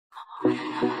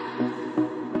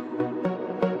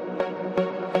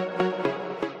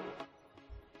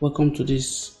Welcome to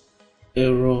this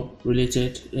error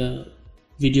related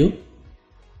video.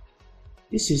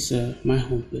 This is my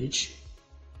home page.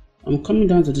 I'm coming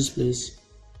down to this place.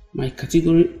 My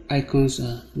category icons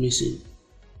are missing.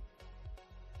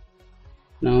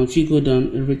 Now if you go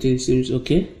down, everything seems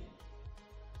okay,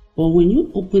 but when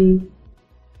you open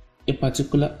a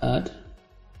particular ad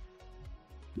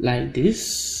like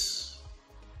this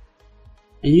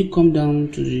and you come down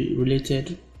to the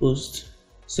related post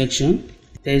section,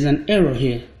 there is an error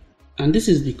here, and this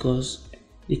is because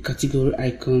the category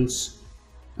icons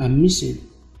are missing.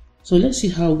 So let's see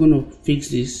how we're going to fix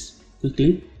this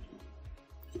quickly.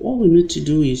 What we need to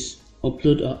do is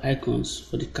upload our icons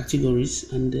for the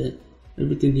categories, and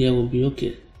everything here will be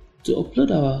okay. To upload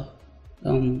our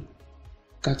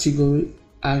category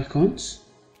icons,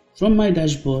 from my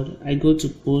dashboard I go to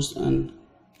post and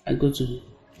I go to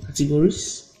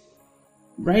categories.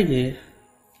 Right there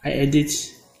I edit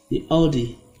the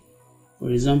Audi, for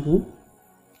example,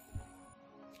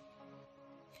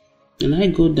 and I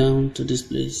go down to this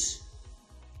place.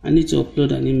 I need to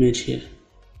upload an image here.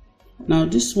 Now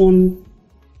this one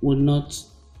will not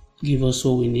give us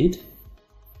what we need,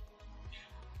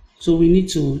 so we need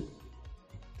to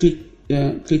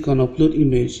click on upload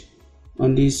image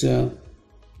on this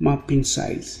mapping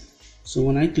size. So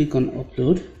when I click on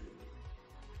upload,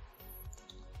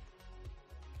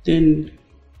 then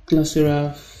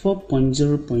Classiera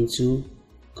 4.0.2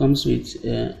 comes with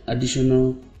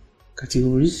additional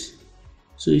categories.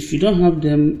 So if you don't have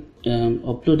them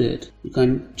uploaded, you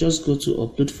can just go to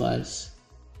upload files,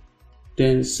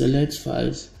 then select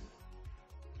files,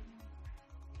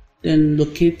 then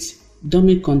locate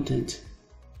dummy content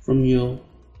from your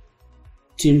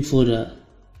theme folder.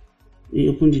 You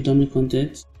open the dummy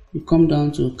content, you come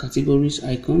down to categories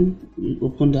icon, you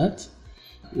open that,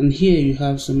 and here you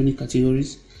have so many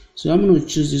categories. So I'm going to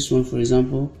choose this one, for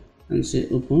example, and say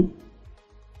open,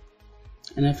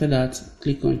 and after that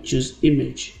click on choose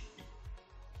image,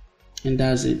 and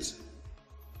that's it.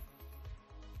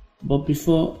 But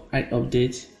before I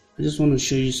update, I just want to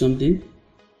show you something.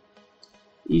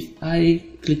 If I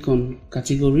click on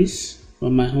categories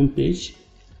from my home page,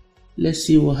 let's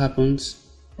see what happens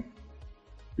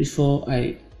before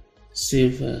I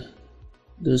save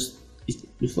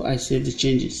before I save the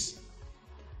changes.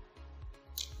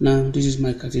 Now this is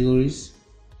my categories.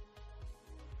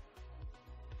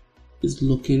 It's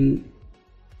looking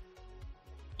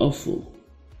awful.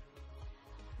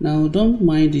 Now don't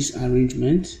mind this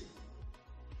arrangement.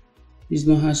 It's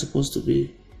not how it's supposed to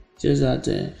be. Just that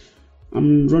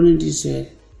I'm running this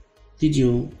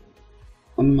video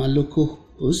on my local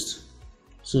host,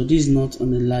 so this is not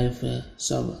on a live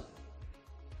server.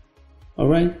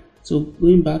 Alright, so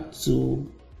going back to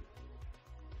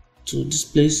this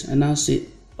place, and now say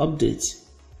update,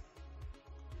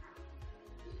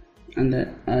 and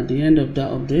at the end of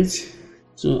that update,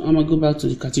 so I'm gonna go back to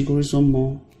the categories one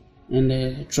more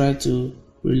and try to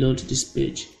reload this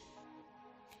page.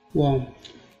 Wow,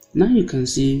 now you can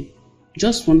see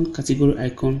just one category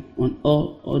icon on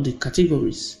all the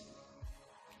categories.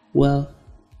 Well,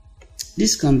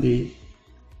 this can be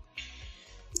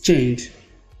changed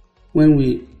when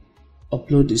we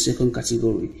upload the second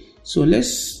category. So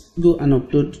let's go and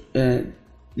upload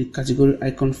the category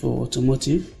icon for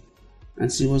automotive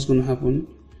and see what's going to happen.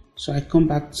 So I come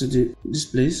back to this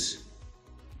place,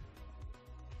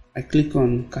 I click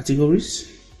on categories,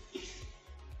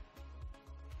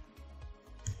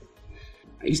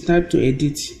 it's time to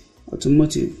edit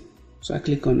automotive, so I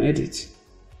click on edit,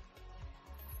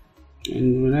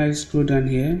 and when I scroll down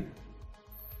here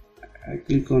I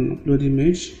click on upload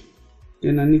image.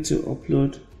 Then I need to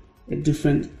upload a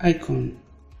different icon.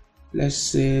 Let's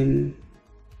say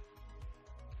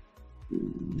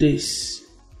this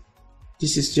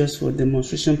is just for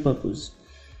demonstration purpose,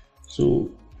 so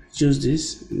I choose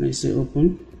this and I say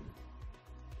open,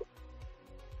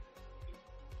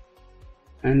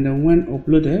 and then when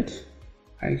uploaded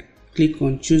I click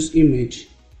on choose image,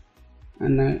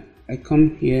 and I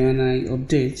come here and I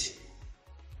update,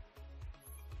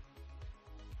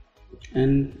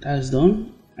 and that's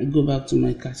done. I go back to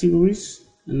my categories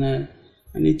and I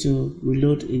need to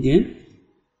reload again.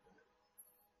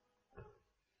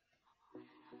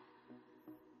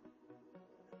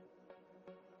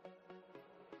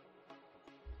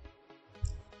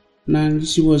 Now you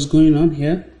see what's going on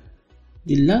here.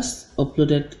 The last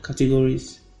uploaded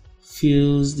categories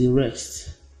fills the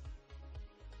rest.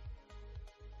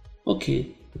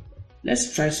 Okay,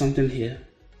 let's try something here.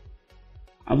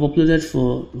 I've uploaded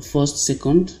for the first,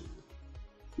 second.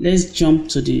 Let's jump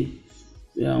to the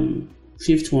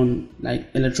fifth one, like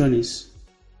electronics.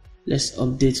 Let's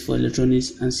update for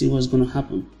electronics and see what's going to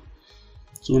happen.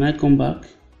 So when I come back,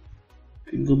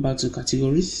 I go back to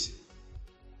categories,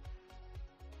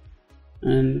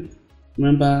 and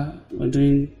remember we're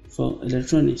doing for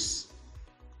electronics.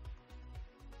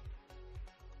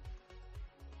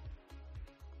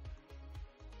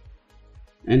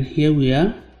 And here we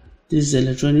are. This is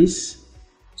electronics.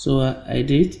 So I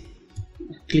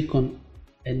click on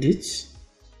edit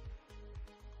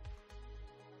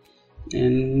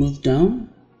and move down,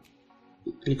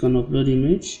 click on upload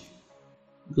image,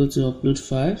 go to upload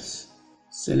files,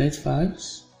 select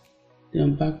files,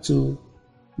 then back to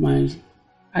my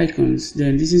icons.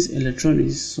 Then this is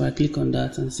electronics, so I click on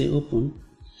that and say open,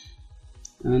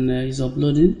 and it's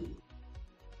uploading.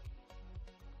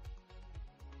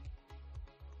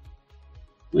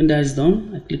 When that is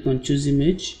done, I click on choose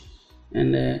image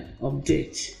and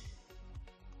update.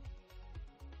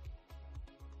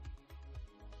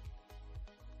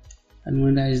 And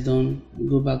when that is done, I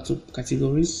go back to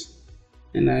categories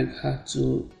and I have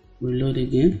to reload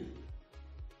again.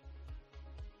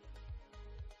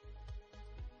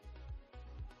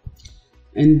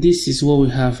 And this is what we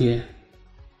have here.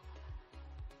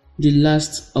 The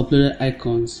last uploaded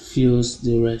icons fills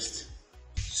the rest.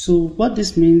 So what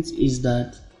this means is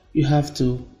that you have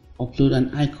to upload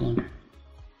an icon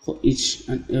for each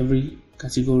and every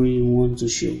category you want to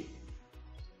show.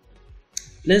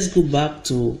 Let's go back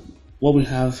to what we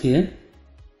have here,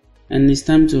 and it's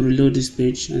time to reload this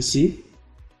page and see.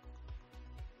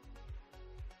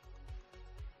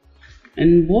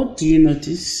 And what do you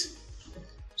notice?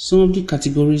 Some of the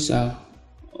categories are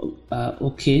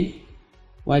okay,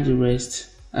 while the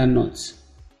rest are not.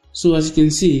 So as you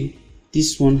can see,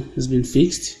 this one has been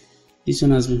fixed, this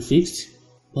one has been fixed,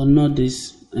 but not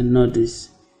this and not this.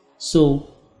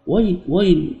 So what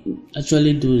you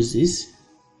actually do is this: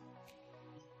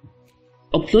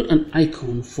 upload an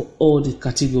icon for all the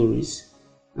categories,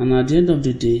 and at the end of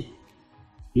the day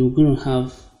you're going to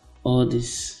have all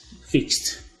this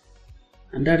fixed.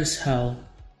 And that is how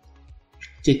you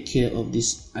take care of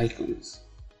these icons.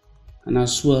 And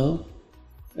as well,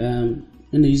 when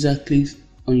the user clicks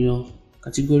on your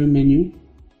category menu,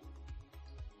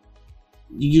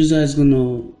 the user is going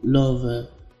to love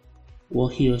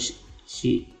what he or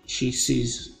she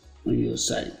sees on your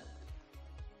side.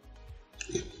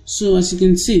 So as you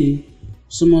can see,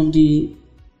 some of the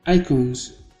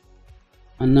icons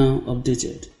are now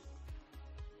updated.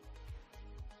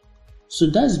 So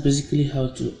that's basically how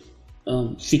to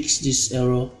fix this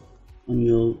error on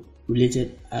your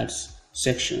related ads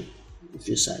section of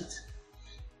your site.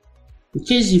 In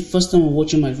case it's the first time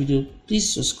watching my video,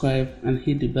 please subscribe and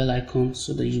hit the bell icon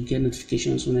so that you get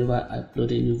notifications whenever I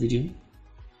upload a new video.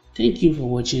 Thank you for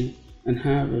watching and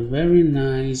have a very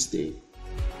nice day.